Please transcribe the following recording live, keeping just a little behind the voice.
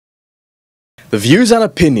The views and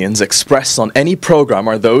opinions expressed on any program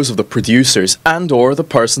are those of the producers and/or the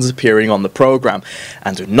persons appearing on the program,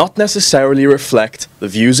 and do not necessarily reflect the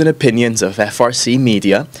views and opinions of FRC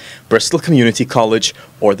Media, Bristol Community College,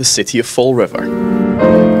 or the City of Fall River.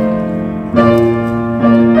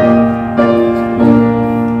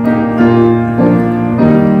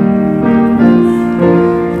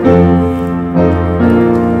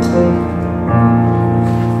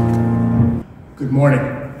 Good morning.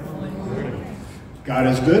 God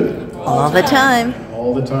is good. All the time.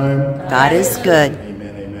 All the time. God is good.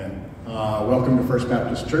 Amen, amen. Welcome to First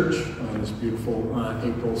Baptist Church on this beautiful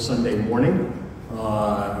April Sunday morning.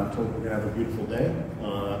 I'm told we're going to have a beautiful day.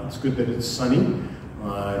 It's good that it's sunny.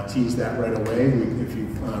 Tease that right away. If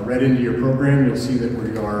you've read into your program, you'll see that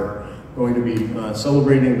we are going to be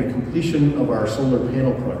celebrating the completion of our solar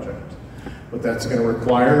panel project. What that's going to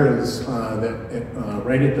require is that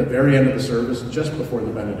right at the very end of the service, just before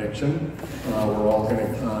the benediction, we're all going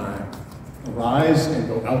to arise and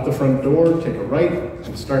go out the front door, take a right,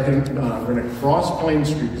 and start heading. We're going to cross Pine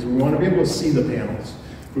Street because we want to be able to see the panels.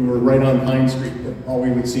 If we were right on Pine Street, all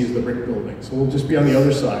we would see is the brick building. So we'll just be on the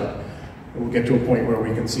other side, and we'll get to a point where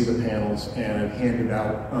we can see the panels and hand it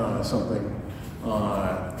out something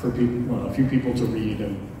for people, a few people to read.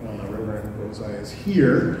 And Reverend Rosai is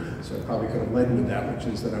here, so I probably could have led with that, which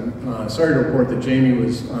is that I'm sorry to report that Jamie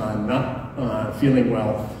was not feeling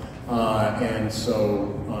well, and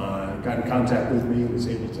so got in contact with me, was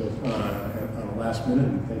able to on the last minute,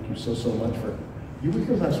 and thank you so much for, you were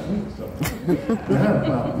here last week, so yeah,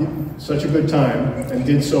 well, such a good time, and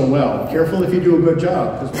did so well. Careful if you do a good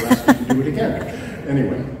job, because we'll ask you to do it again.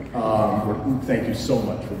 Anyway, thank you so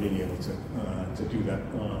much for being able to do that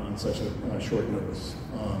on such a short notice.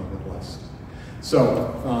 We're blessed.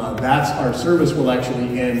 So that's our service. Will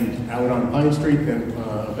actually end out on Pine Street, then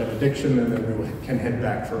a benediction, and then we can head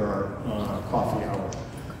back for our coffee hour.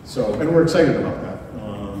 So, and we're excited about that.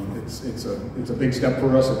 It's a big step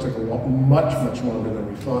for us. It took much longer than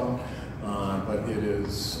we thought, but it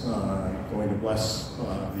is going to bless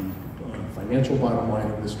the financial bottom line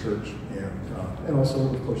of this church, and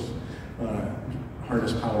also, of course,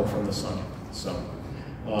 harness power from the sun. So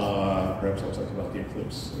perhaps I'll talk about the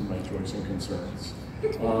eclipse and my joys and concerns,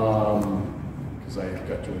 because I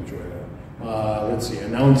got to enjoy that. Let's see,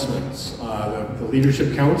 announcements. The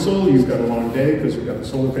Leadership Council, you've got a long day because we've got the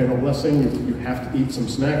solar panel blessing. You have to eat some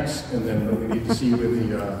snacks, and then we need to see you in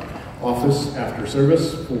the office after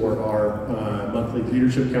service for our monthly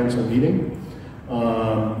Leadership Council meeting.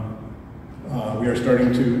 We are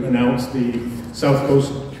starting to announce the South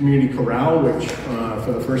Coast Community Chorale, which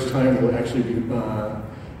for the first time will actually be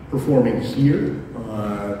performing here,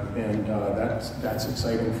 and that's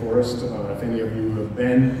exciting for us. If any of you have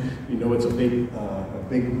been, you know it's a big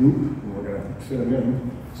group, and we're going to fit them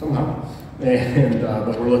in somehow. And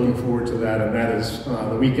but we're looking forward to that, and that is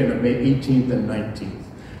the weekend of May 18th and 19th,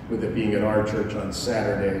 with it being at our church on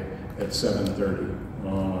Saturday at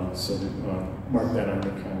 7:30. So mark that on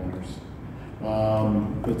your calendars.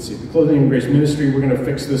 Let's see, the Clothing and Grace Ministry, we're going to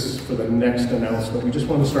fix this for the next announcement. We just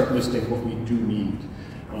want to start listing what we do need.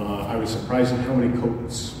 I was surprised at how many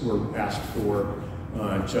coats were asked for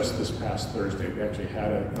just this past Thursday. We actually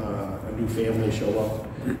had a new family show up,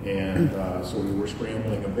 and so we were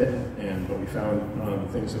scrambling a bit, but we found the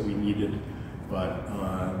things that we needed, but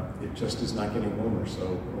it just is not getting warmer, so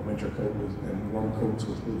a winter coat and warm coats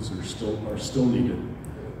with hoods are still needed.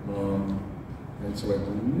 And so I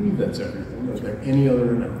believe that's everything. Are there any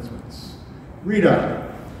other announcements?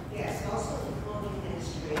 Rita. Yes, also the clothing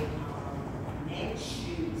ministry, men's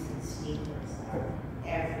shoes and sneakers are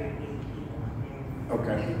every week people are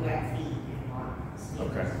wearing. Okay. And wet feet and want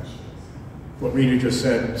sneakers and shoes. What Rita just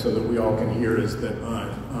said, so that we all can hear, is that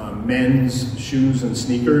men's shoes and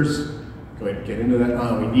sneakers, go ahead and get into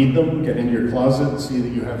that. We need them. Get into your closet, see that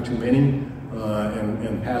you have too many,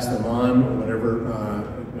 and pass them on, or whatever.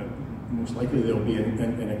 Most likely they'll be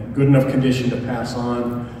in a good enough condition to pass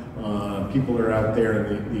on. People are out there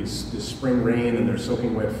in this spring rain and they're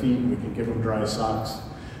soaking wet feet, and we can give them dry socks,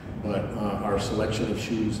 but our selection of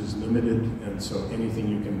shoes is limited, and so anything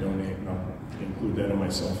you can donate, and I'll include that in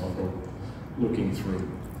myself, I'll go looking through.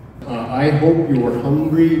 I hope you are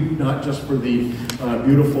hungry, not just for the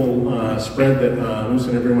beautiful spread that Luce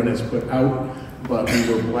and everyone has put out, but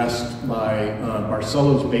we were blessed by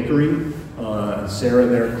Barcelo's Bakery. Sarah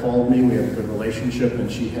there called me, we have a good relationship,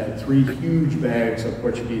 and she had 3 huge bags of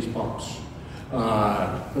Portuguese pops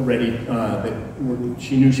ready.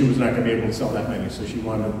 She knew she was not going to be able to sell that many, so she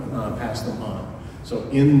wanted to pass them on. So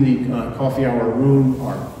in the coffee hour room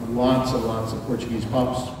are lots and lots of Portuguese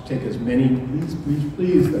pops. Take as many,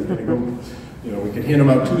 please. They're going to go you know, we could hand them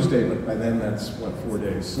out Tuesday, but by then that's, what, 4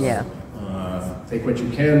 days. So, Yeah. take what you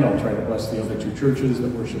can. I'll try to bless the other 2 churches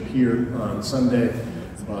that worship here on Sunday.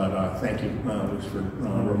 But thank you, Luke, for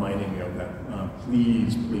reminding me of that.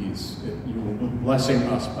 Please, you will be blessing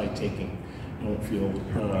us by taking. Don't feel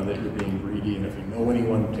that you're being greedy. And if you know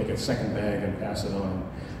anyone, take a second bag and pass it on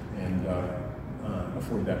and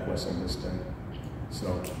afford that blessing this day.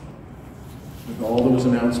 So, with all those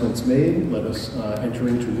announcements made, let us enter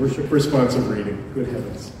into worship responsive reading. Good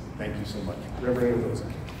heavens. Thank you so much. Reverend Rosa.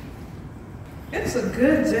 It's a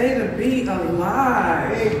good day to be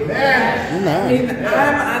alive. Amen. I mean,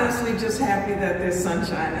 I'm honestly just happy that there's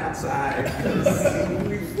sunshine outside.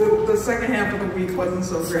 The second half of the week wasn't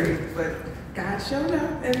so great, but God showed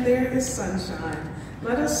up and there is sunshine.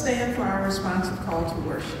 Let us stand for our responsive call to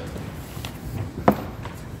worship.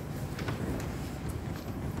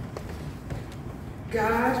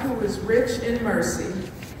 God, who is rich in mercy,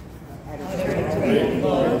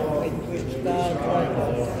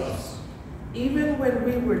 even when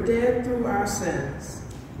we were dead through our sins,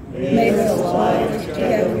 made us alive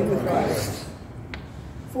together with Christ.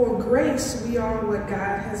 For grace we are what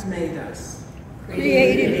God has made us,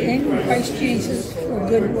 Created in Christ Jesus for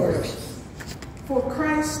good works. For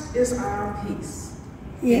Christ is our peace.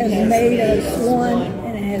 He has made us one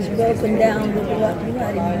and has broken down the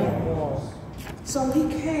dividing wall. So he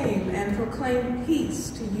came and proclaimed peace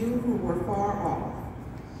to you who were far off,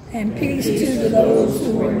 And peace to those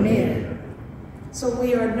who were near. so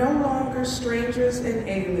we are no longer strangers and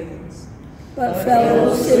aliens, But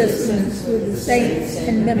fellow citizens with the saints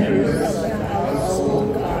and members of the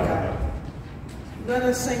household of God. Let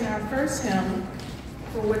us sing our first hymn,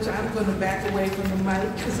 for which I'm going to back away from the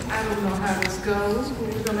mic because I don't know how this goes, but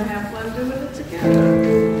we're going to have fun doing it together.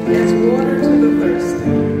 It's Water to the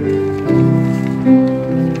Thirsty.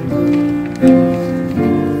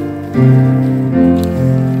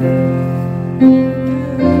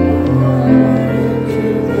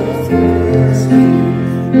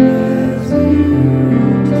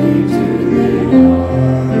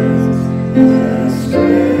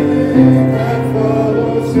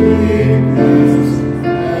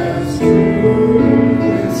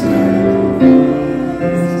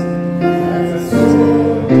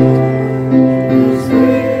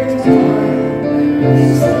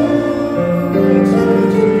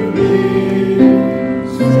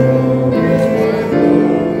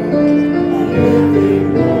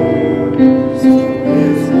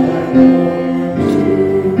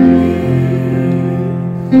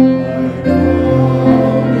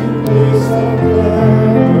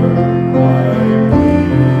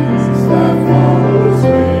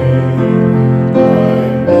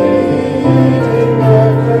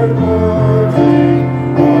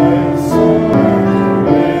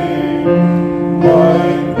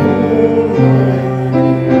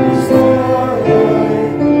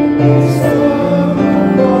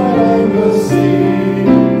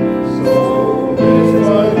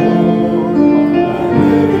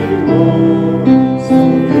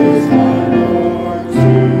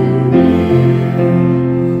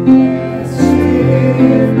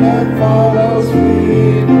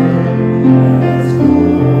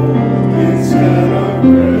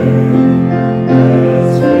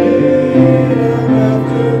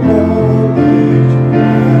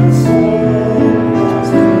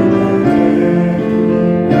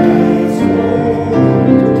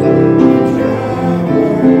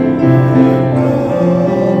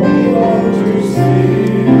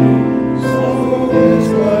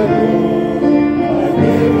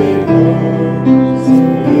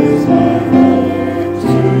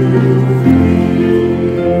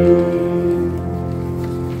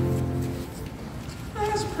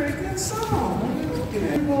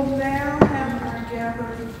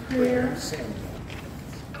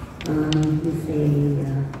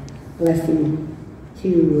 blessing to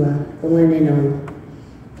the one and all.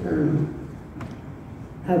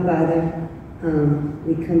 Our Father,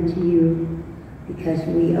 we come to you because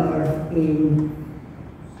we are in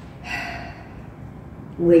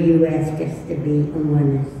where you ask us to be and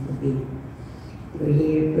want us to be. We're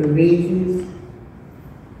here for reasons.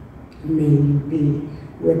 May you be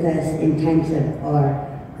with us in times of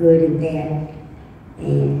our good and bad,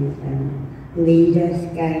 and lead us,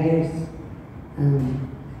 guide us,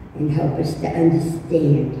 and help us to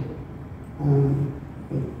understand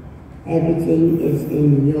that everything is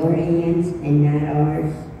in your hands and not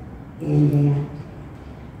ours, and that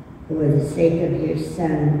for the sake of your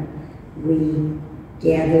Son, we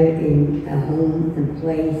gather in a home and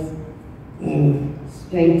place and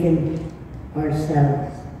strengthen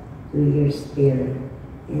ourselves through your Spirit,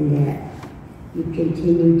 and that you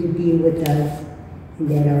continue to be with us, and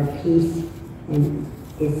that our peace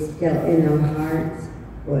is still in our hearts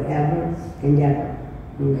forever and ever.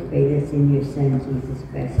 And we pray this in your Son, Jesus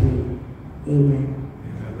Christ's name. Amen.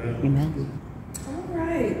 Amen. All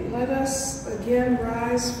right, let us again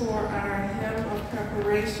rise for our hymn of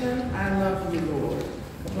preparation, I Love You, Lord.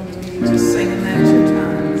 We're going to be just singing that 2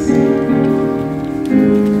 times.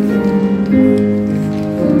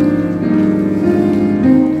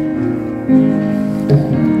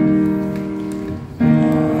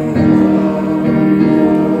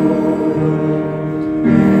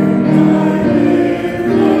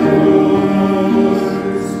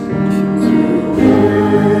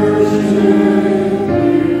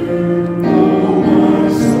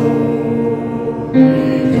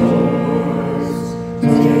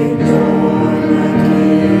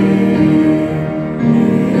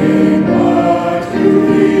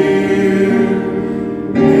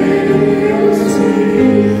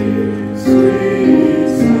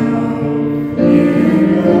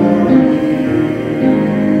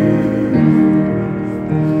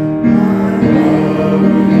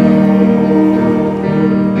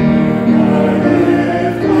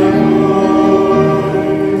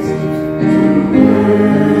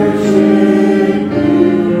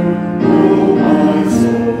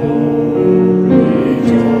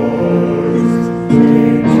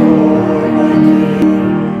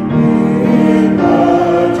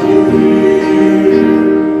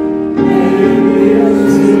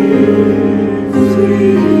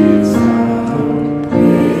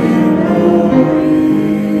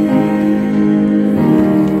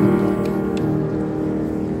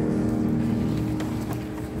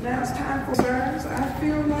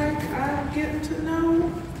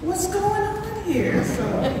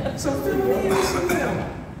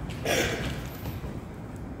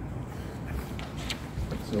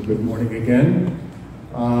 So good morning again.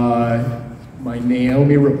 My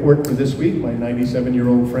Naomi report for this week, my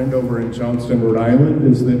 97-year-old friend over in Johnston, Rhode Island,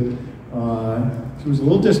 is that she was a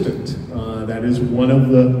little distant. That is one of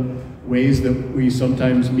the ways that we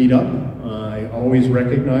sometimes meet up. I always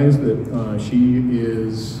recognize that she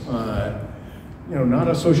is not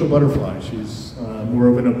a social butterfly. She's more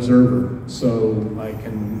of an observer. So I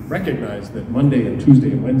can recognize that Monday and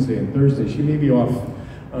Tuesday and Wednesday and Thursday, she may be off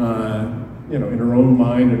in her own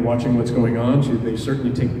mind and watching what's going on. They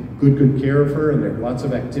certainly take good care of her, and there are lots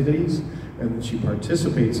of activities, and she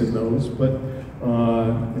participates in those, but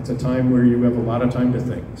it's a time where you have a lot of time to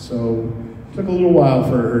think. So it took a little while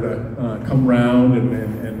for her to come round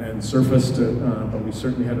and surface, but we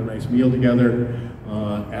certainly had a nice meal together.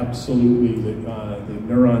 Absolutely, the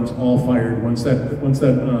neurons all fired. Once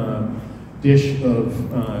that dish of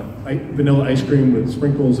vanilla ice cream with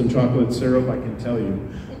sprinkles and chocolate syrup, I can tell you,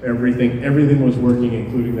 everything was working,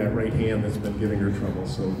 including that right hand that's been giving her trouble.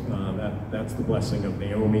 So that's the blessing of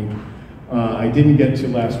Naomi. I didn't get to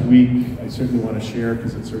last week. I certainly want to share,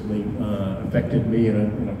 because it certainly affected me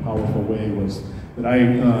in a powerful way, was that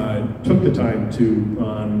I took the time to,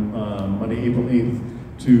 on Monday, April 8th,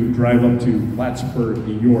 to drive up to Plattsburgh,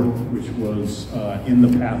 New York, which was in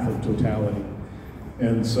the path of totality.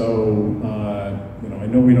 And so, I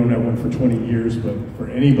know we don't have one for 20 years, but for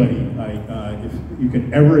anybody, if you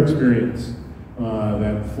can ever experience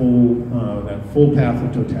that full path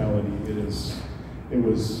of totality, it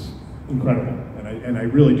was incredible. And I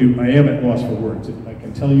really do. I am at loss for words. I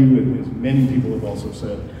can tell you, as many people have also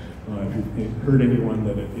said, if you've heard anyone,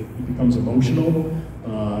 that it becomes emotional.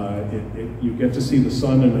 You get to see the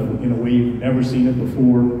sun in a way you've never seen it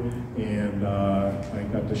before, and I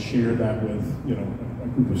got to share that with a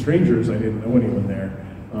group of strangers. I didn't know anyone there,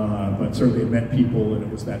 but certainly I met people, and it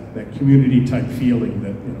was that community type feeling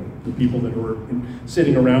that the people that were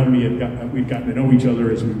sitting around me we'd gotten to know each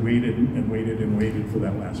other as we waited and waited and waited for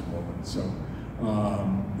that last moment. So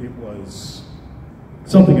it was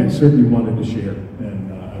something I certainly wanted to share,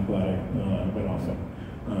 and I'm glad I went off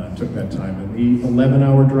and took that time. And the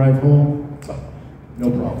 11-hour drive home, no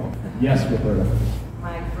problem. Yes, Roberta.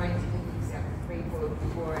 My friend who's at Freeport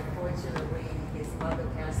before, unfortunately, his mother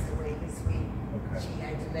passed away this week. Okay. She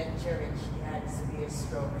had dementia and she had severe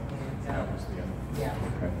stroke. And that was the end. Yeah.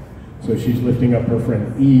 Okay. So she's lifting up her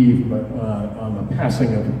friend Eve, but on the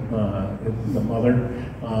passing of the mother,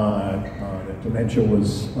 dementia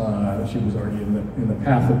was, she was already in the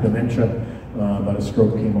path of dementia, but a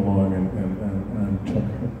stroke came along and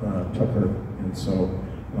took her. And so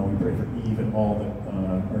we pray for Eve and all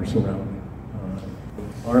that are surrounding.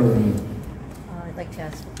 Arlene. I'd like to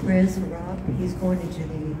ask for prayers for Rob. He's going into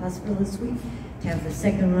the hospital this week to have the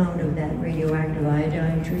second round of that radioactive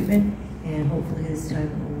iodine treatment, and hopefully this time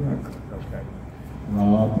it will work. Okay.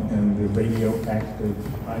 Rob and the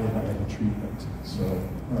radioactive iodine treatment. So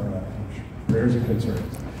prayers and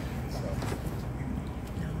concerns.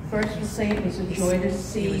 First, you say it was a joy to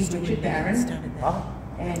see Richard Barron,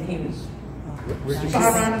 and he was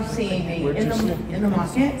far out of seeing me in the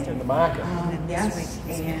market. In the market. Yes,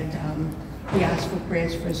 and he asked for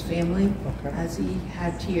prayers for his family. As he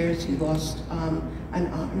had tears, he lost an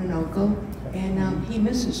aunt and an uncle, and he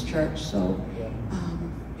misses church. So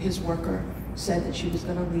his worker said that she was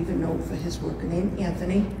going to leave a note for his worker named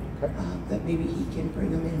Anthony, that maybe he can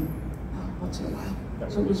bring him in once in a while.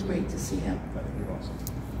 So it was great to see him. That would be awesome.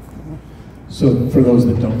 So for those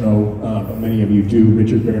that don't know, but many of you do,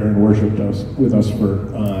 Richard Barron worshiped with us for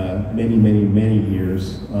many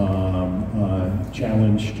years,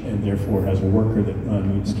 challenged and therefore has a worker that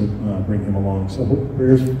needs to bring him along. So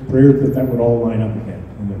prayer that would all line up again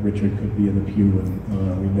and that Richard could be in the pew,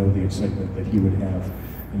 and we know the excitement that he would have.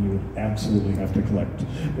 And you would absolutely have to collect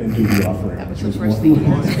and do the offering. That was the first thing he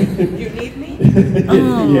asked me. You need me?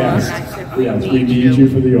 Yes, we need you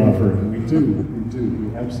for the offering. We do,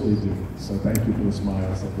 we absolutely do. So thank you for the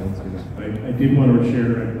smiles. I did want to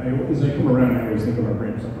share, as I come around, I always think of our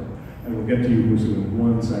grand supper. And we'll get to you, Musu, in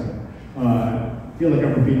 1 second. I feel like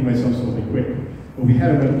I'm repeating myself, so I'll be quick. But we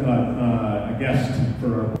had a guest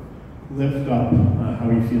for our lift up how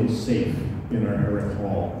he feels safe in our area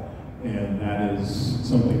hall. And that is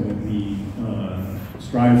something that we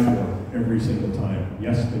strive for every single time.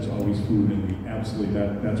 Yes, there's always food, and we absolutely,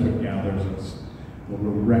 that's what gathers us. But we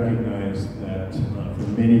recognize that for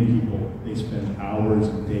many people, they spend hours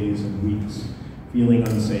and days and weeks feeling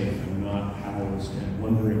unsafe and not housed and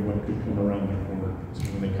wondering what could come around the corner. So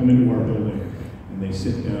when they come into our building and they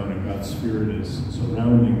sit down and God's Spirit is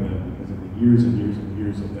surrounding them because of the years and years and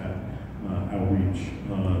years of that outreach,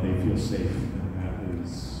 they feel safe, and that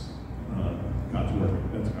is God's work.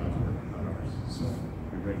 That's God's work, not ours. So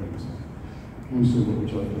we recognize that. Musu, what would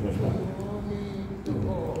you like to lift up?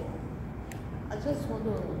 I just want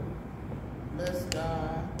to bless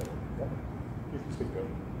God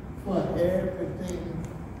for everything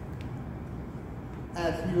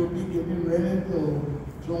as he will be getting ready to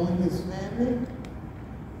join his family.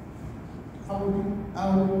 I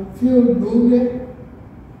will feel rooted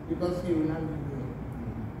because he will not be here.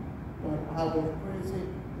 But I will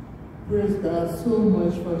praise God so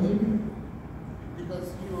much for him because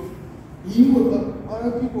he will,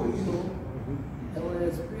 other people, that will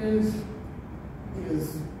experience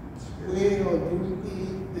his way of doing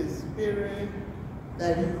things, the spirit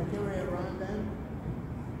that he will carry around them.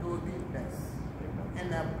 It will be blessed.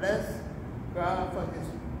 And I bless God for his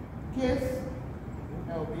kids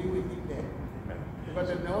that will be with him there. Because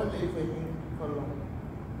I know they for him for long.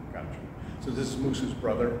 Gotcha. So this is Musu's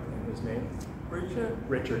brother, and his name?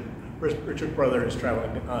 Richard. Richard's brother is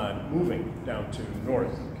traveling, moving down to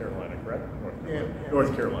North Carolina, correct?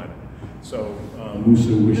 North Carolina. So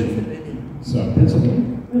Musu wishing. So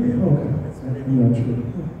Pennsylvania. Okay. I'm not sure.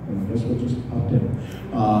 I guess we'll just pop in.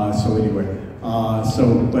 So anyway,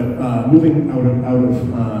 but moving out of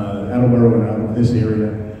Attleboro and out of this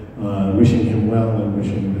area, wishing him well and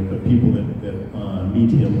wishing that the people that meet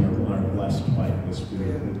him are blessed by the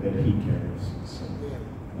Spirit that he carries. So,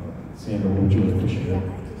 Sandra, what would you like to share?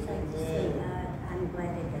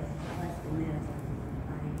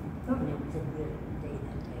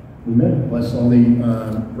 Amen. Bless all the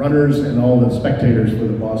runners and all the spectators for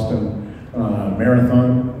the Boston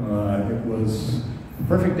Marathon. It was a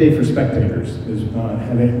perfect day for spectators.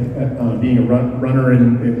 Being a runner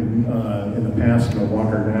in the past and a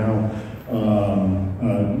walker now,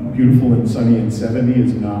 beautiful and sunny and 70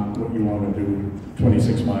 is not what you want to do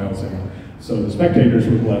 26 miles in. So the spectators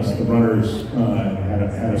were blessed. The runners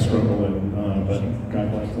had a struggle, but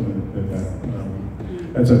God bless them.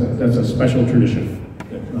 That's a special tradition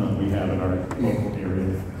that we have in our local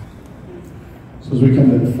area. So as we come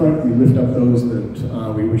to the front, we lift up those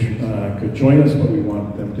that we wish could join us, but we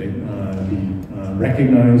want them to be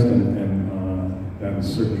recognized, and that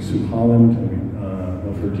is certainly Sue Holland, and we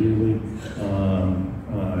love her dearly.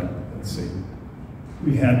 Let's see.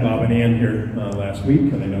 We had Bob and Ann here last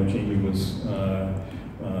week, and I know Jamie was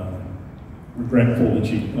regretful that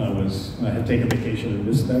she had taken vacation and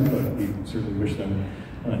missed them, but we certainly wish them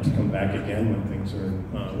to come back again when things are,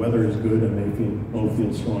 weather is good and they both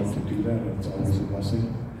feel strong to do that. It's always a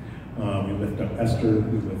blessing. We lift up Esther,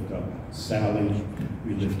 we lift up Sally,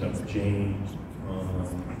 we lift up Jane.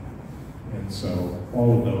 And so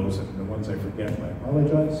all of those, and the ones I forget, I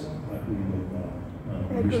apologize.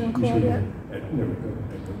 There we go.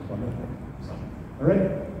 All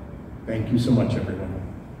right. Thank you so much, everyone.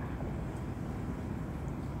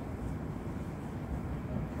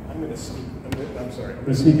 I'm going to I'm sorry, I'm going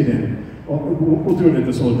to sneak it in. We'll do it at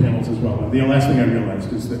the solar panels as well. The last thing I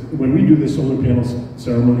realized is that when we do the solar panels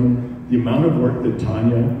ceremony, the amount of work that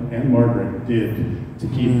Tanya and Margaret did to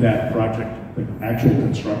keep that project, the actual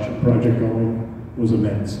construction project going, was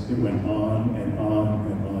immense. It went on and on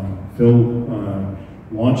and on. Phil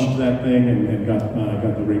launched that thing and got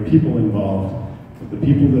the right people involved. But the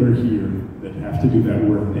people that are here that have to do that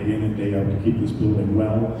work day in and day out to keep this building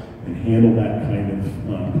well and handle that kind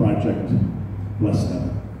of project, bless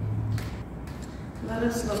them. Let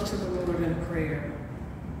us look to the Lord in prayer.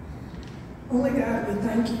 Holy God, we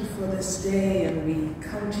thank you for this day, and we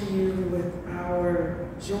come to you with our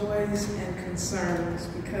joys and concerns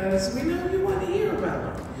because we know you want to hear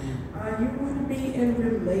about them. You want to be in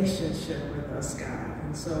relationship with us, God.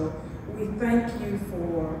 And so we thank you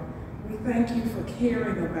for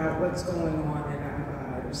caring about what's going on in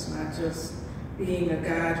our lives, not just being a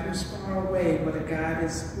God who's far away, but a God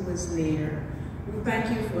who is near. We thank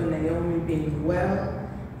you for Naomi being well,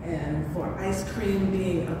 and for ice cream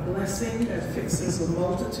being a blessing that fixes a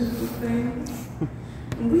multitude of things.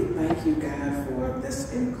 And we thank you, God, for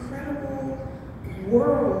this incredible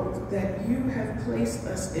world that you have placed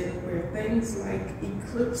us in, where things like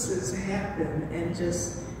eclipses happen and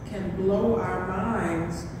just can blow our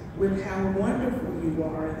minds with how wonderful you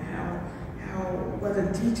are and what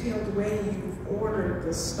a detailed way you've ordered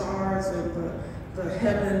the stars and the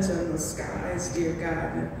heavens and the skies, dear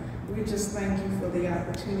God. And we just thank you for the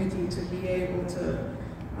opportunity to be able to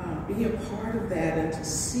be a part of that and to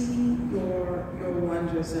see your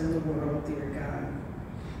wonders in the world, dear God.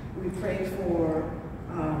 We pray for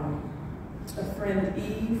a friend,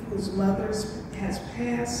 Eve, whose mother has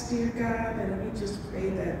passed, dear God, and we just pray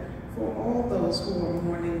that for all those who are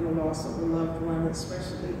mourning the loss of a loved one,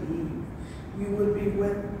 especially Eve, you would be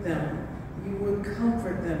with them, you would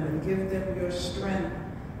comfort them and give them your strength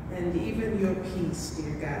and even your peace,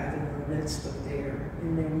 dear God, in the midst of their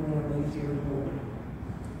mourning, dear Lord.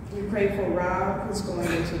 We pray for Rob, who's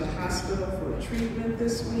going into the hospital for treatment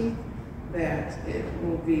this week, that it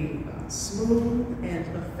will be smooth and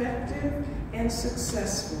effective and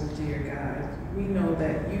successful, dear God. We know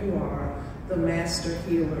that you are the master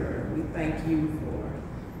healer. We thank you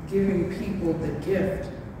for giving people the gift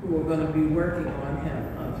who are going to be working on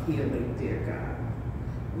him of healing, dear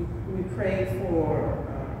God. We pray for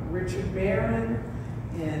Richard Barron,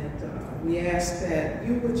 and we ask that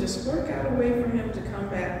you would just work out a way for him to come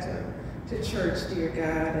back to church, dear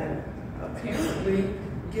God, and apparently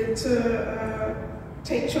get to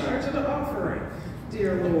take charge of the offering,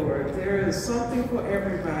 dear Lord. There is something for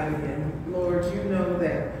everybody, and Lord, you know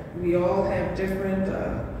that we all have different,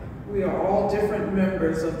 we are all different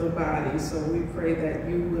members of the body, so we pray that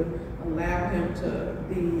you would allow him to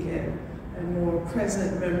be a more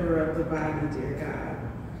present member of the body, dear God.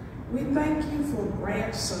 We thank you for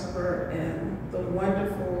Branch Supper and the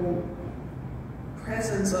wonderful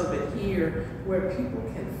presence of it here, where people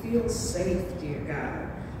can feel safe, dear God.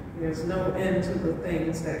 There's no end to the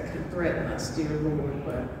things that can threaten us, dear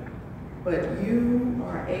Lord, but you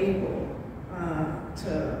are able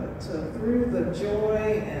to through the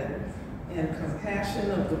joy and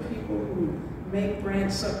compassion of the people who make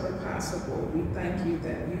Branch Supper possible, we thank you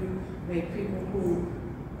that you make people who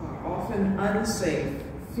are often unsafe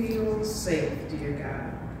feel safe, dear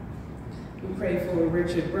God. We pray for a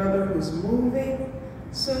Richard brother who's moving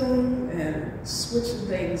soon and switching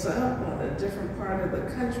things up on a different part of the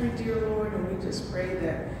country, dear Lord, and we just pray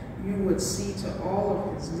that you would see to all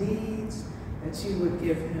of his needs, that you would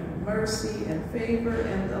give him mercy and favor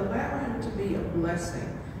and allow him to be a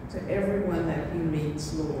blessing to everyone that he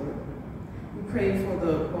meets, Lord. We pray for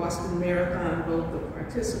the Boston Marathon, both the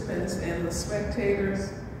participants and the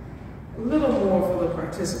spectators. A little more for the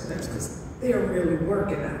participants because they're really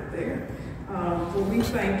working out there. But we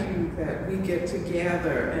thank you that we get to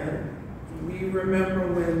gather and we remember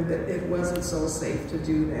when it wasn't so safe to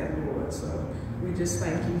do that, Lord. So we just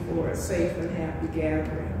thank you for a safe and happy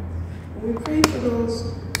gathering. And we pray for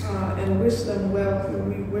those and wish them well who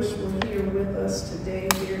we wish were here with us today,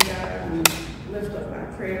 dear God. We lift up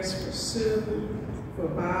our prayers for Sue, for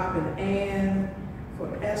Bob and Ann,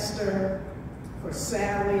 for Esther, for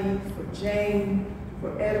Sally, for Jane,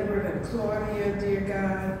 for Edward and Claudia, dear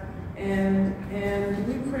God. And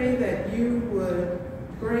we pray that you would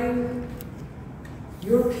bring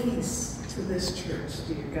your peace to this church,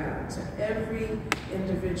 dear God, to every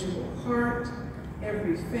individual heart,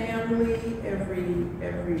 every family,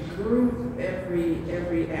 every group,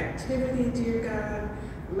 every activity, dear God.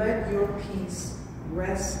 Let your peace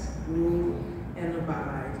rest, rule, and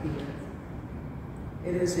abide here.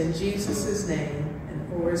 It is in Jesus' name and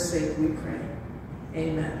for his sake we pray.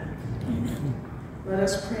 Amen. Let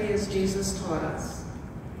us pray as Jesus taught us.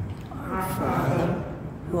 Our Father,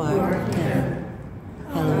 Who art in heaven,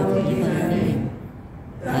 hallowed be thy name.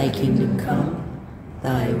 Thy kingdom come,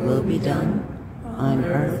 thy will be done, on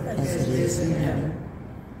earth as it is in heaven.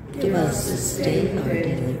 Give us this day our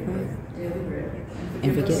daily bread,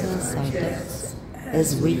 and forgive us our debts,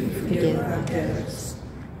 as we forgive our debtors.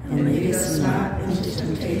 And lead us not into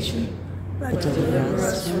temptation, but deliver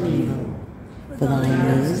us from evil. For thine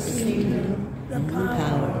is the kingdom, the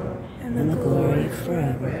power, and the glory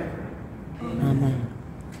forever. Amen.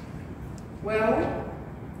 Well,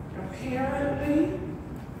 apparently,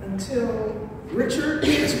 until Richard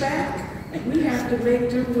gets back, we have to make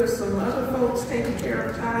do with some other folks taking care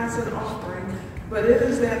of tithes and offering. But it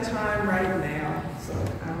is that time right now, so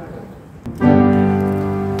I will.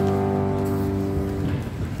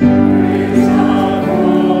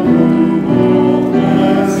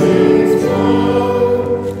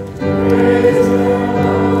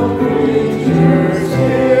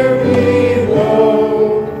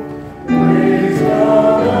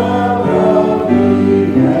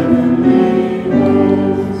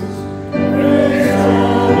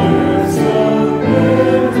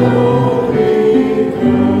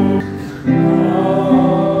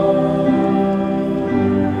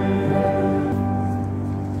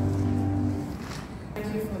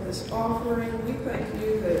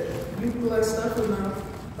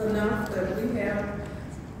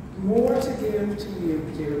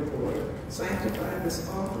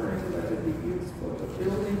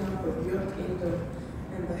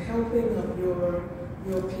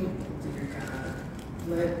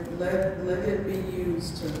 Let it be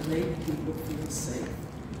used to make people feel safe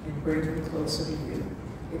and bring them closer to you.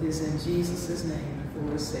 It is in Jesus' name,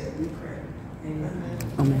 for his sake, we pray. Amen.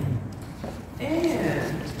 Amen.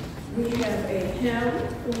 And we have a hymn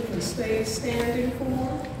we can stay standing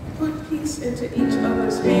for. Put peace into each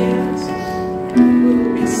other's hands. We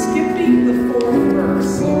will be skipping the fourth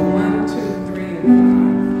verse, so 1, 2, 3, and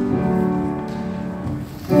 5.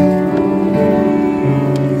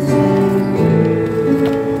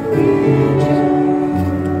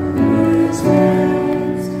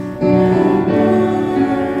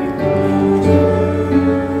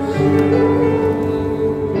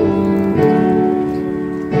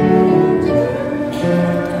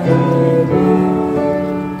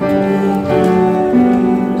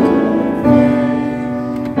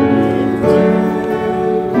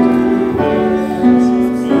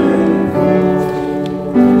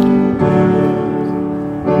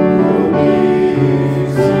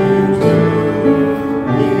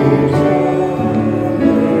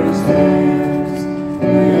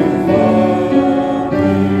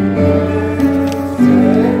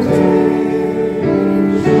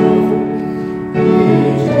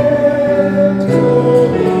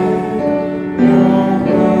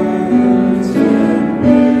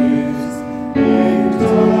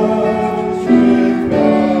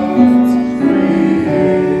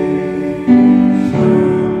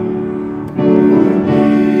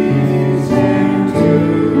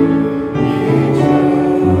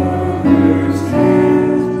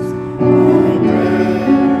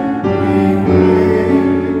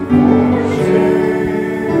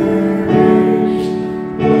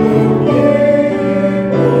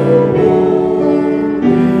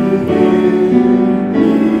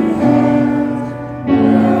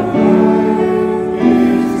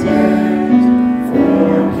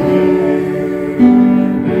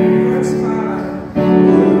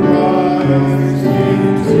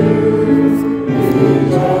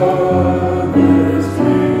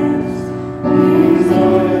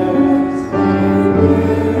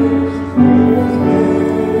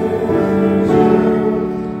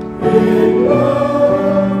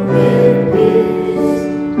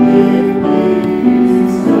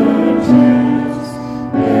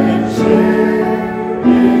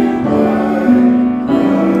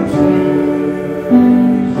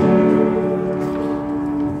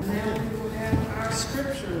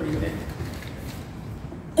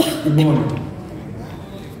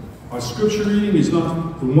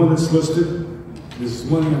 Listed. This is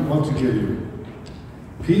one I want to give you.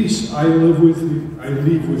 Peace I leave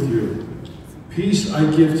with you. Peace I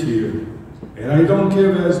give to you. And I don't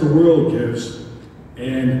give as the world gives.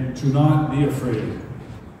 And do not be afraid.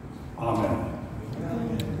 Amen.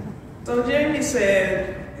 So Jamie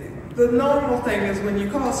said, the normal thing is when you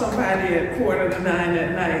call somebody at 8:45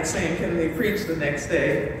 at night saying, can they preach the next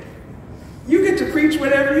day? You get to preach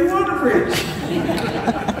whatever you want to preach.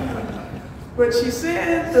 But she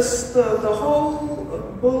said the whole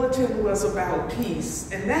bulletin was about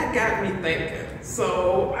peace, and that got me thinking.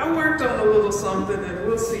 So I worked on a little something, and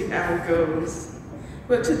we'll see how it goes.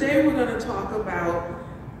 But today we're going to talk about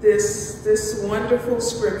this wonderful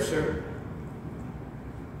scripture.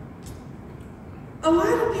 A lot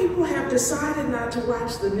of people have decided not to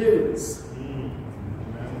watch the news.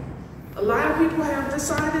 A lot of people have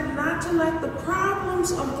decided not to let the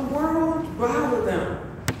problems of the world bother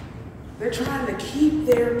them. They're trying to keep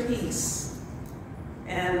their peace.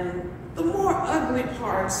 And the more ugly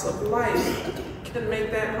parts of life can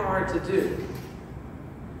make that hard to do.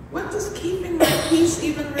 What does keeping my peace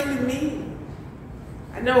even really mean?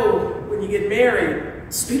 I know when you get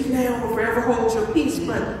married, speak now or forever hold your peace,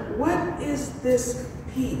 but what is this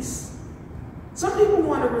peace? Some people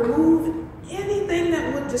want to remove anything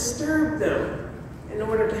that would disturb them in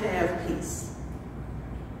order to have peace.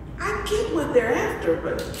 I get what they're after,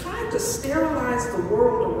 but trying to sterilize the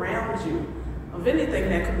world around you of anything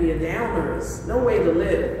that could be a downer is no way to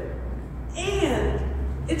live. And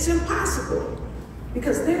it's impossible,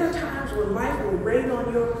 because there are times when life will rain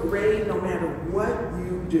on your parade no matter what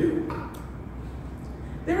you do.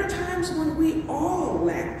 There are times when we all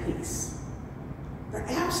lack peace. The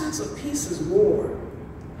absence of peace is war.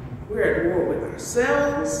 We're at war with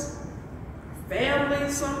ourselves, our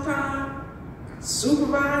families sometimes, our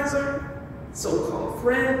supervisor, so-called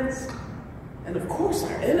friends, and of course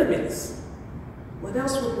our enemies. What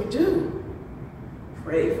else would we do?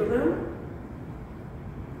 Pray for them?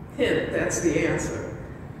 Hint, that's the answer.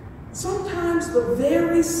 Sometimes the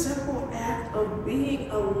very simple act of being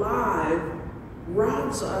alive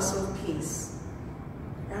robs us of peace.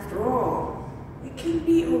 After all, it can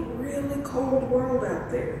be a really cold world out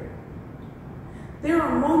there. There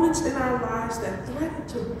are moments in our lives that threaten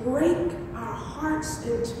to break our hearts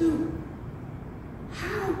in two.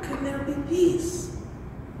 How can there be peace?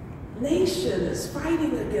 Nation is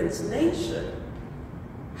fighting against nation.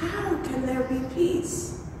 How can there be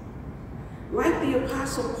peace? Like the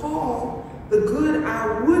Apostle Paul, the good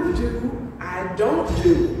I would do, I don't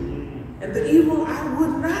do. And the evil I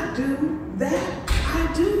would not do, that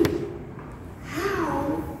I do.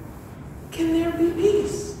 How can there be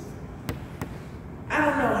peace? I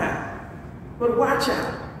don't know how, but watch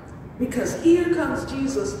out, because here comes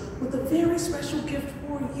Jesus with a very special gift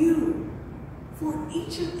for you, for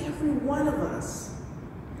each and every one of us.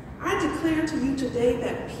 I declare to you today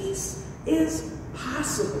that peace is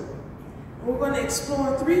possible. We're going to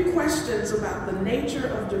explore 3 questions about the nature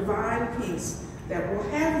of divine peace that will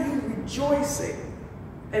have you rejoicing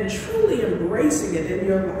and truly embracing it in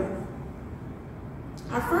your life.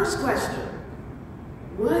 Our first question: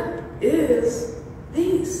 what is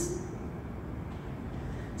peace?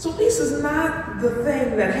 So peace is not the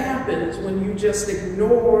thing that happens when you just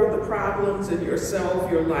ignore the problems in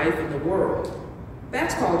yourself, your life, and the world.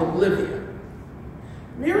 That's called oblivion.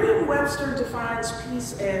 Merriam-Webster defines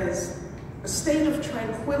peace as a state of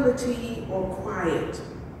tranquility or quiet,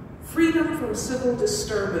 freedom from civil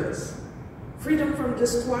disturbance, freedom from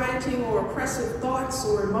disquieting or oppressive thoughts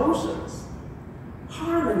or emotions,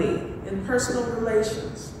 harmony in personal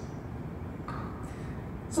relations.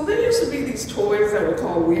 So there used to be these toys that were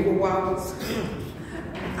called Weeble Wobbles.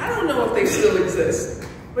 I don't know if they still exist,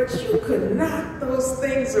 but you could knock those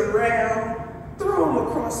things around, throw them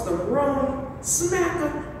across the room, smack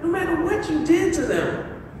them, no matter what you did to them.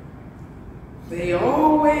 They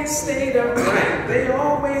always stayed upright. They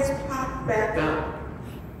always popped back up.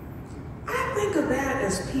 I think of that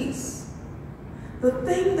as peace. The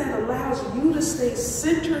thing that allows you to stay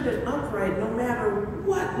centered and upright no matter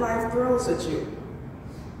what life throws at you.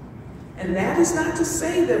 And that is not to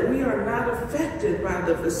say that we are not affected by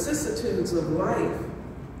the vicissitudes of life.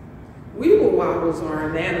 Weeble Wobbles are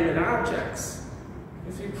inanimate objects.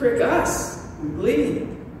 If you prick us, we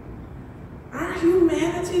bleed. Our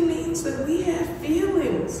humanity means that we have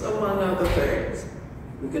feelings, among other things.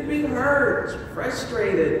 We could be hurt,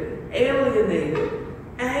 frustrated, alienated,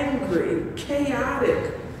 angry,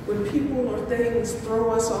 chaotic when people or things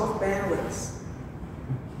throw us off balance.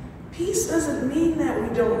 Peace doesn't mean that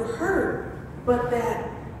we don't hurt, but that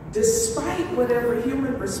despite whatever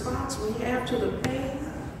human response we have to the pain,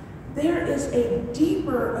 there is a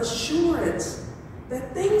deeper assurance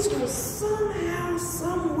that things will somehow,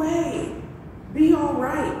 some way be all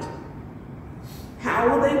right. How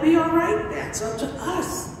will they be all right? That's up to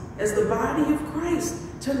us as the body of Christ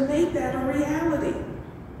to make that a reality.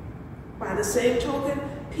 By the same token,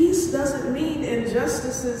 peace doesn't mean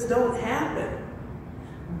injustices don't happen,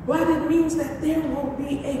 but it means that there will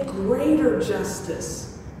be a greater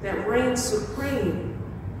justice that reigns supreme,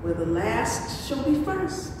 where the last shall be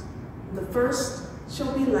first, the first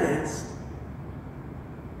shall be last.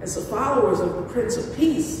 As the followers of the Prince of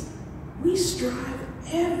Peace, we strive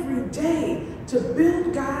every day to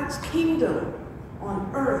build God's kingdom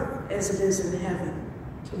on earth as it is in heaven,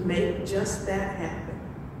 to make just that happen.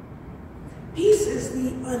 Peace is the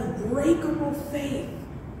unbreakable faith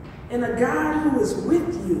in a God who is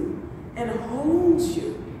with you and holds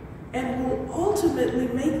you and will ultimately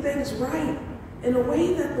make things right in a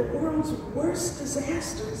way that the world's worst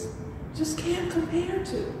disasters just can't compare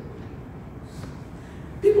to.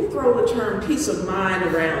 People throw the term peace of mind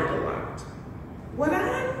around a lot. What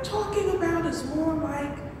I'm talking about is more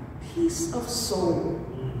like peace of soul.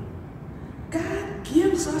 God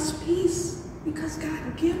gives us peace because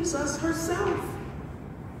God gives us herself.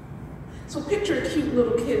 So picture a cute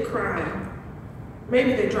little kid crying.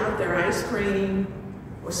 Maybe they dropped their ice cream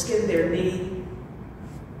or skinned their knee.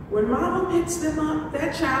 When mama picks them up,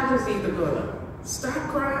 that child is either gonna stop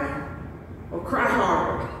crying or cry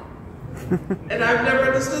harder. And I've never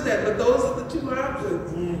understood that, but those are the two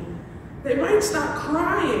options. They might stop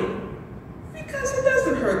crying because it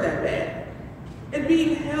doesn't hurt that bad. And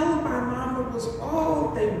being held by mama was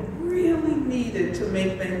all they really needed to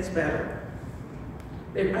make things better.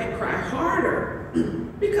 They might cry harder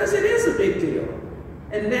because it is a big deal.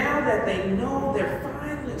 And now that they know they're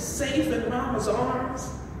finally safe in mama's arms,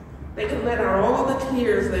 they can let out all the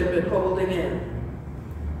tears they've been holding in.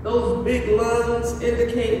 Those big lungs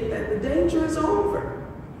indicate that the danger is over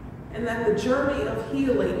and that the journey of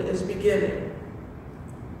healing is beginning.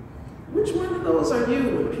 Which one of those are you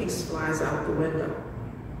when peace flies out the window?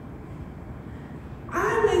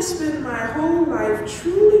 I may spend my whole life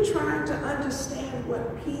truly trying to understand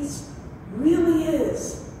what peace really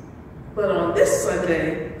is. But on this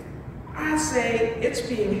Sunday, I say it's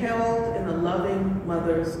being held in a loving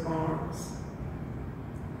mother's arms.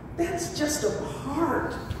 That's just a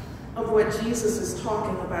part of what Jesus is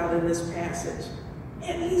talking about in this passage.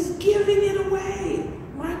 And he's giving it away.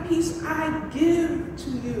 My peace I give to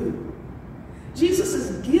you. Jesus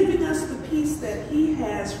is giving us the peace that he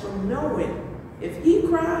has from knowing if he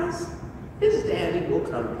cries, his daddy will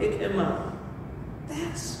come pick him up.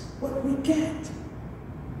 That's what we get.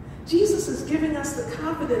 Jesus is giving us the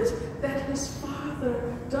confidence that his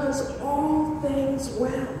Father does all things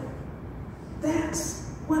well. That's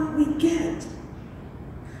what we get.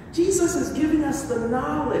 Jesus is giving us the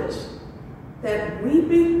knowledge that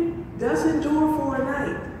weeping does endure for a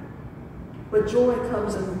night, but joy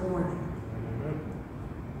comes in the morning.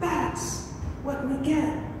 That's what we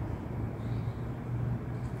get.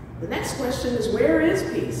 The next question is, where is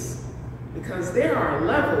peace? Because there are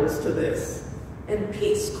levels to this, and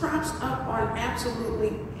peace crops up on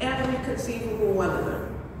absolutely every conceivable one of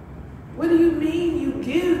them. What do you mean you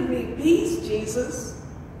give me peace, Jesus?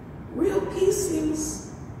 Real peace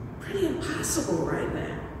seems pretty impossible right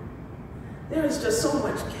now. There is just so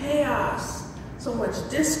much chaos, so much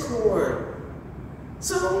discord.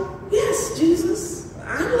 So, yes, Jesus,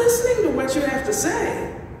 I'm listening to what you have to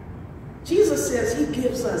say. Jesus says he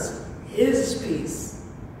gives us his peace.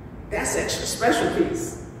 That's extra special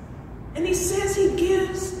peace. And he says he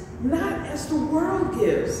gives not as the world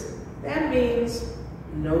gives. That means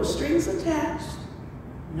no strings attached,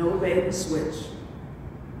 no bait and switch.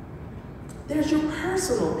 There's your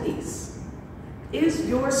personal peace. Is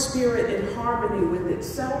your spirit in harmony with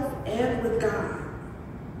itself and with God?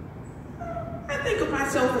 I think of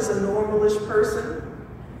myself as a normalish person,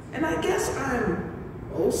 and I guess I'm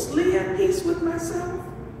mostly at peace with myself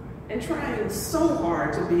and trying so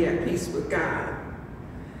hard to be at peace with God.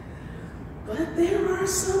 But there are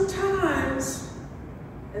some times,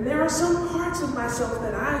 and there are some parts of myself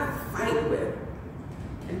that I fight with.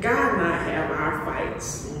 And God and I have our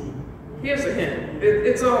fights. Here's a hint.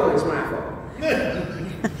 It's always my fault.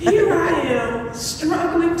 Here I am,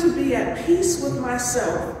 struggling to be at peace with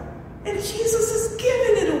myself, and Jesus is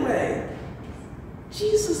giving it away.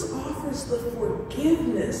 Jesus offers the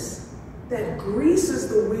forgiveness that greases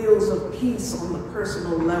the wheels of peace on the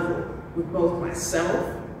personal level with both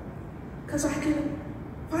myself, because I can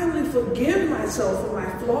finally forgive myself for my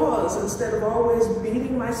flaws instead of always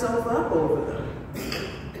beating myself up over them.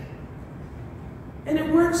 And it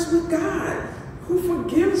works with God, who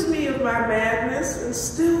forgives me of my madness and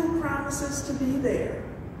still promises to be there.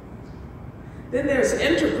 Then there's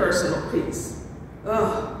interpersonal peace.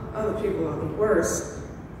 Oh, other people are the worst,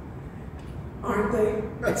 aren't they?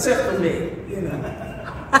 Except for me, you know.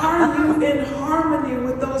 Are you in harmony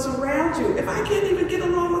with those around you? If I can't even get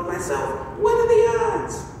along with myself, what are the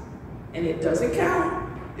odds? And it doesn't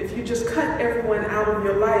count if you just cut everyone out of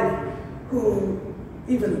your life who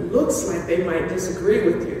even looks like they might disagree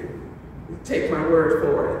with you. Take my word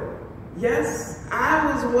for it. Yes,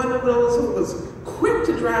 I was one of those who was quick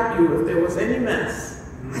to drop you if there was any mess.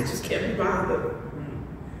 I just can't be bothered.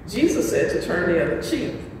 Jesus said to turn the other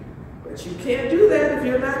cheek. But you can't do that if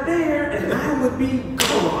you're not there, and I would be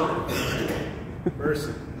gone.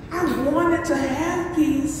 Mercy. I wanted to have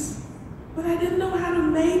peace, but I didn't know how to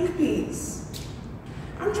make peace.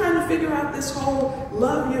 I'm trying to figure out this whole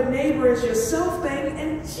love your neighbor as yourself thing,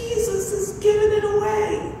 and Jesus is giving it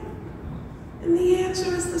away. And the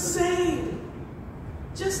answer is the same.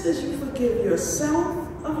 Just as you forgive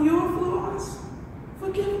yourself of your flaws,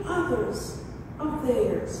 forgive others of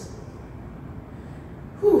theirs.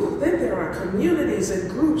 Then there are communities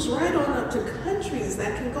and groups right on up to countries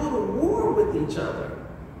that can go to war with each other.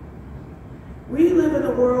 We live in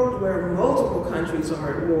a world where multiple countries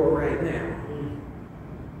are at war right now.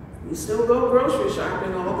 We still go grocery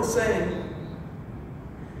shopping all the same.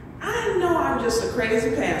 I know I'm just a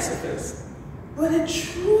crazy pacifist, but it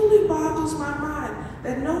truly boggles my mind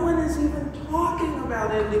that no one is even talking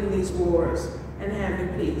about ending these wars and having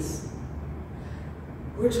peace.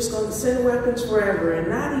 We're just going to send weapons forever and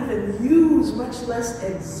not even use, much less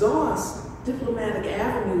exhaust, diplomatic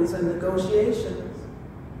avenues and negotiations.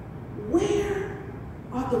 Where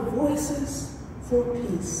are the voices for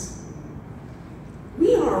peace?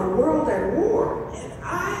 We are a world at war, and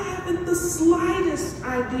I haven't the slightest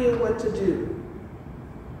idea what to do.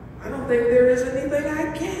 I don't think there is anything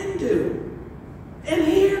I can do. And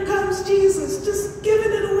here comes Jesus, just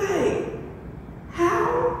giving it away.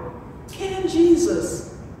 How can Jesus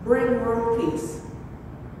bring world peace?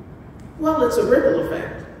 Well, it's a ripple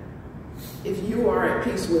effect. If you are at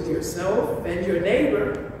peace with yourself and your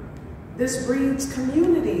neighbor, this breeds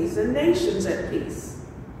communities and nations at peace,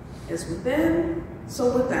 as within,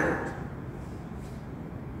 so without.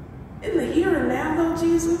 In the here and now, though,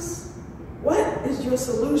 Jesus, what is your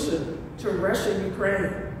solution to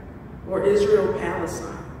Russia-Ukraine or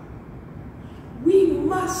Israel-Palestine? We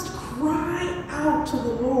must cry out to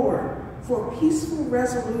the Lord for peaceful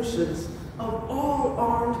resolutions of all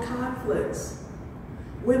armed conflicts.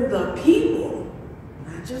 When the people,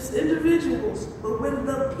 not just individuals, but when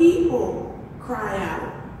the people cry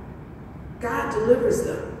out, God delivers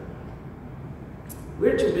them.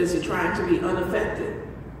 We're too busy trying to be unaffected.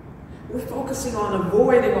 We're focusing on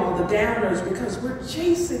avoiding all the downers because we're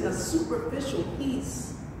chasing a superficial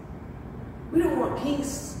peace. We don't want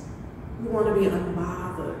peace. We want to be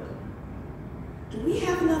unbothered. Do we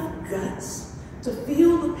have enough guts to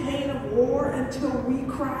feel the pain of war until we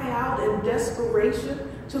cry out in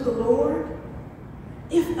desperation to the Lord?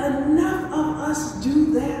 If enough of us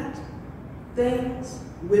do that, things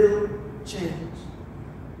will change.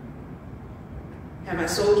 Have I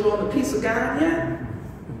sold you on the peace of God yet?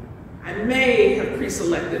 I may have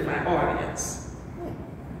pre-selected my audience.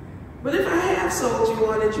 But if I have sold you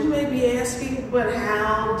on it, you may be asking, but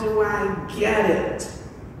how do I get it?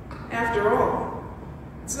 After all,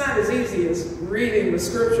 it's not as easy as reading the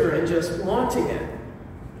scripture and just wanting it.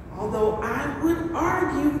 Although I would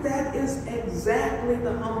argue that is exactly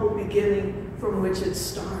the humble beginning from which it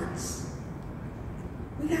starts.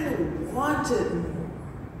 We gotta want it more.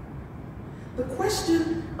 The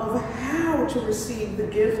question of how to receive the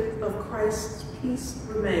gift of Christ's peace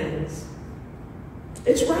remains.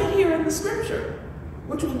 It's right here in the scripture,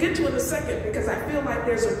 which we'll get to in a second because I feel like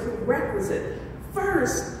there's a prerequisite.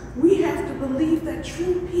 First, we have to believe that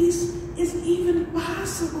true peace is even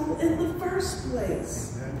possible in the first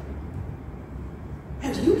place.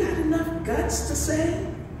 Have you got enough guts to say,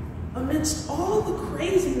 amidst all the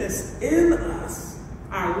craziness in us,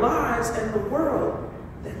 our lives, and the world,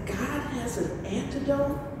 that God has an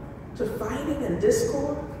antidote to fighting and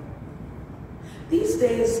discord? These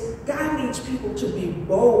days, God needs people to be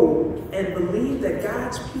bold and believe that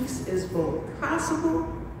God's peace is both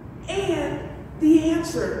possible and the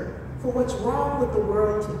answer for what's wrong with the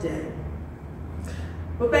world today.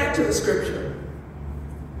 But back to the scripture.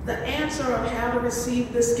 The answer of how to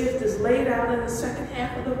receive this gift is laid out in the second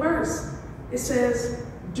half of the verse. It says,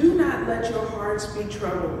 "Do not let your hearts be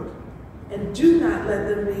troubled, and do not let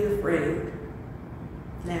them be afraid."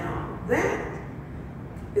 Now, that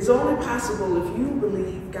is only possible if you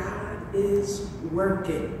believe God is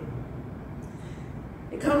working.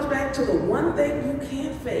 It comes back to the one thing you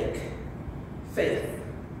can't fake: faith.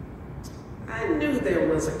 I knew there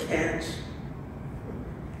was a catch.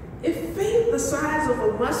 If faith the size of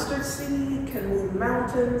a mustard seed can move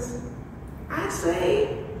mountains, I'd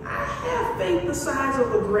say I have faith the size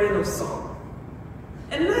of a grain of salt.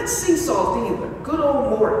 And not sea salt either, good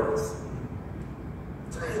old Morton's.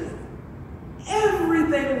 Tiny.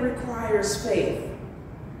 Everything requires faith.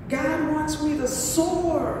 God wants me to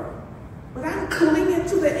soar but I'm clinging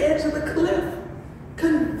to the edge of the cliff,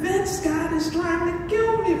 convinced God is trying to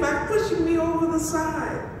kill me by pushing me over the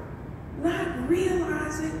side, not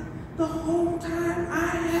realizing the whole time I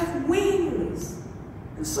have wings,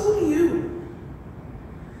 and so do you.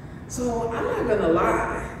 So I'm not gonna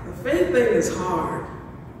lie, the faith thing is hard,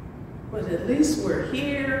 but at least we're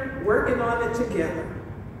here working on it together.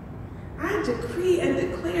 I decree and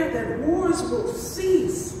declare that wars will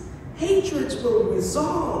cease, hatreds will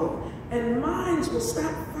resolve, and minds will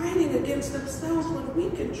stop fighting against themselves when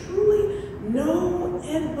we can truly know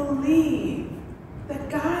and believe that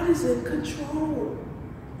God is in control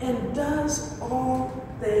and does all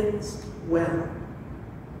things well.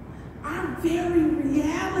 Our very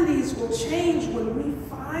realities will change when we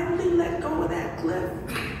finally let go of that cliff.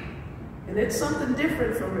 And it's something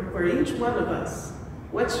different for each one of us.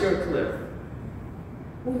 What's your cliff?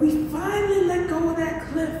 When we finally let go of that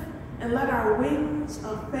cliff and let our wings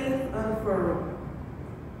of faith unfurl.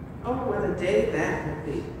 Oh, what a day that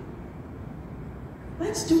will be.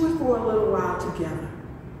 Let's do it for a little while together.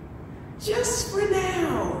 Just for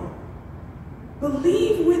now.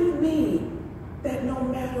 Believe with me that no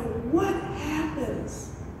matter what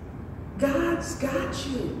happens, God's got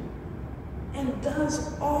you and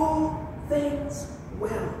does all things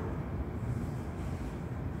well.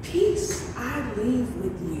 Peace I leave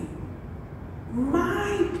with you.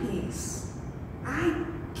 My peace I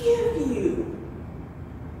give you.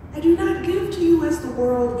 I do not give to you as the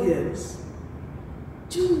world gives.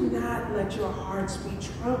 Do not let your hearts be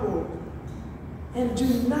troubled, and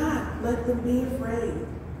do not let them be afraid.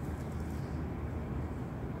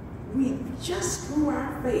 We just grew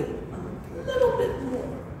our faith a little bit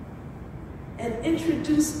more and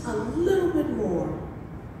introduced a little bit more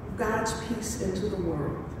of God's peace into the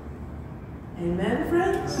world. Amen,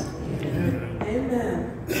 friends? Amen.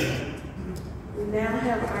 Amen. We now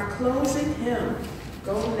have our closing hymn,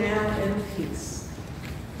 Go Now in Peace.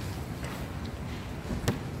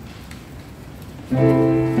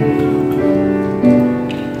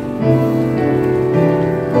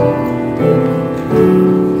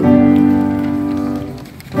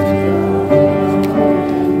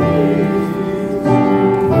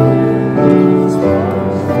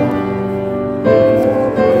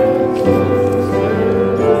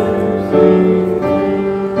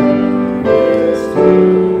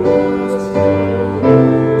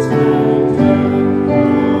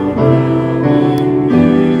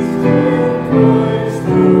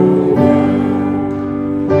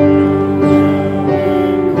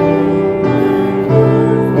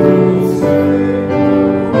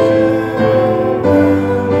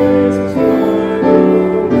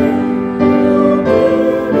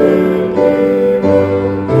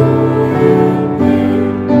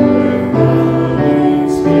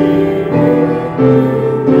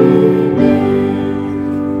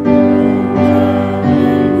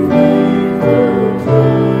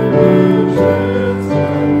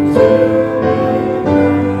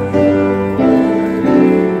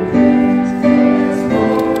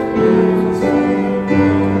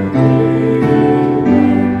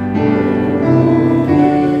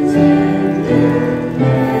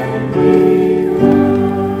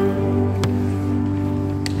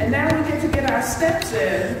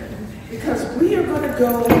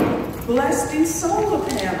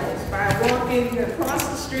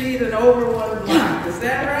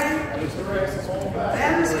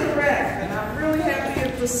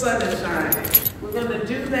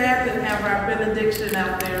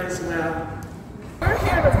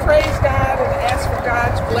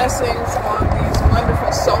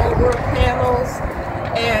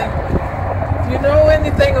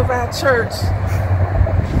 Church,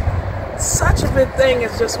 such a big thing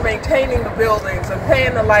is just maintaining the buildings and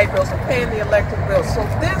paying the light bills and paying the electric bills. So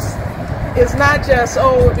this is not just,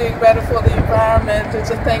 oh, we're being better for the environment, it's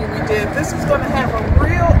a thing we did. This is going to have a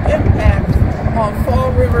real impact on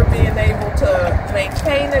Fall River being able to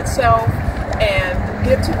maintain itself and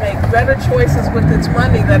get to make better choices with its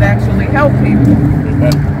money that actually help people.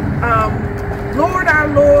 Lord, our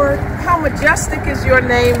Lord, how majestic is your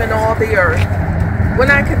name in all the earth. When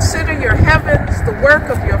I consider your heavens, the work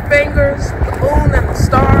of your fingers, the moon and the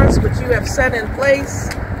stars which you have set in place,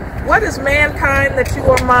 what is mankind that you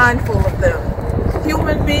are mindful of them?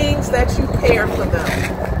 Human beings that you care for them.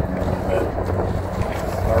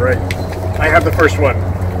 All right. I have the first one.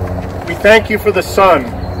 We thank you for the sun,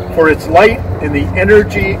 for its light and the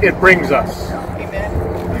energy it brings us. Amen.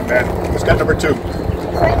 Amen. Let's get number 2.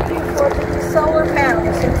 Thank you for the solar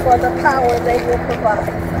panels and for the power they will provide.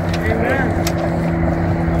 Amen.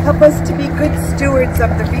 Help us to be good stewards of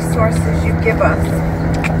the resources you give us.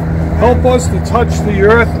 Help us to touch the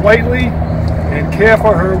earth lightly and care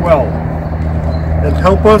for her well. And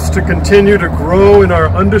help us to continue to grow in our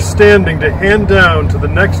understanding to hand down to the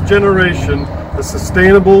next generation a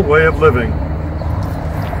sustainable way of living.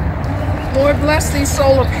 Lord, bless these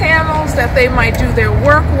solar panels that they might do their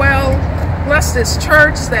work well. Bless this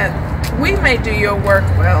church that we may do your work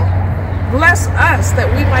well. Bless us that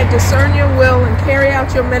we might discern your will and carry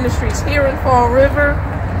out your ministries here in Fall River,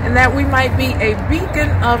 and that we might be a beacon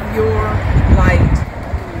of your light.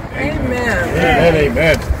 Amen. Amen.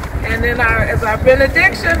 Amen. And then as our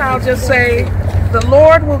benediction, I'll just say, the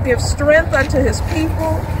Lord will give strength unto his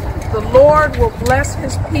people. The Lord will bless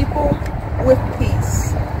his people with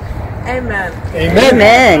peace. Amen. Amen.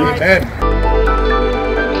 Amen. Amen.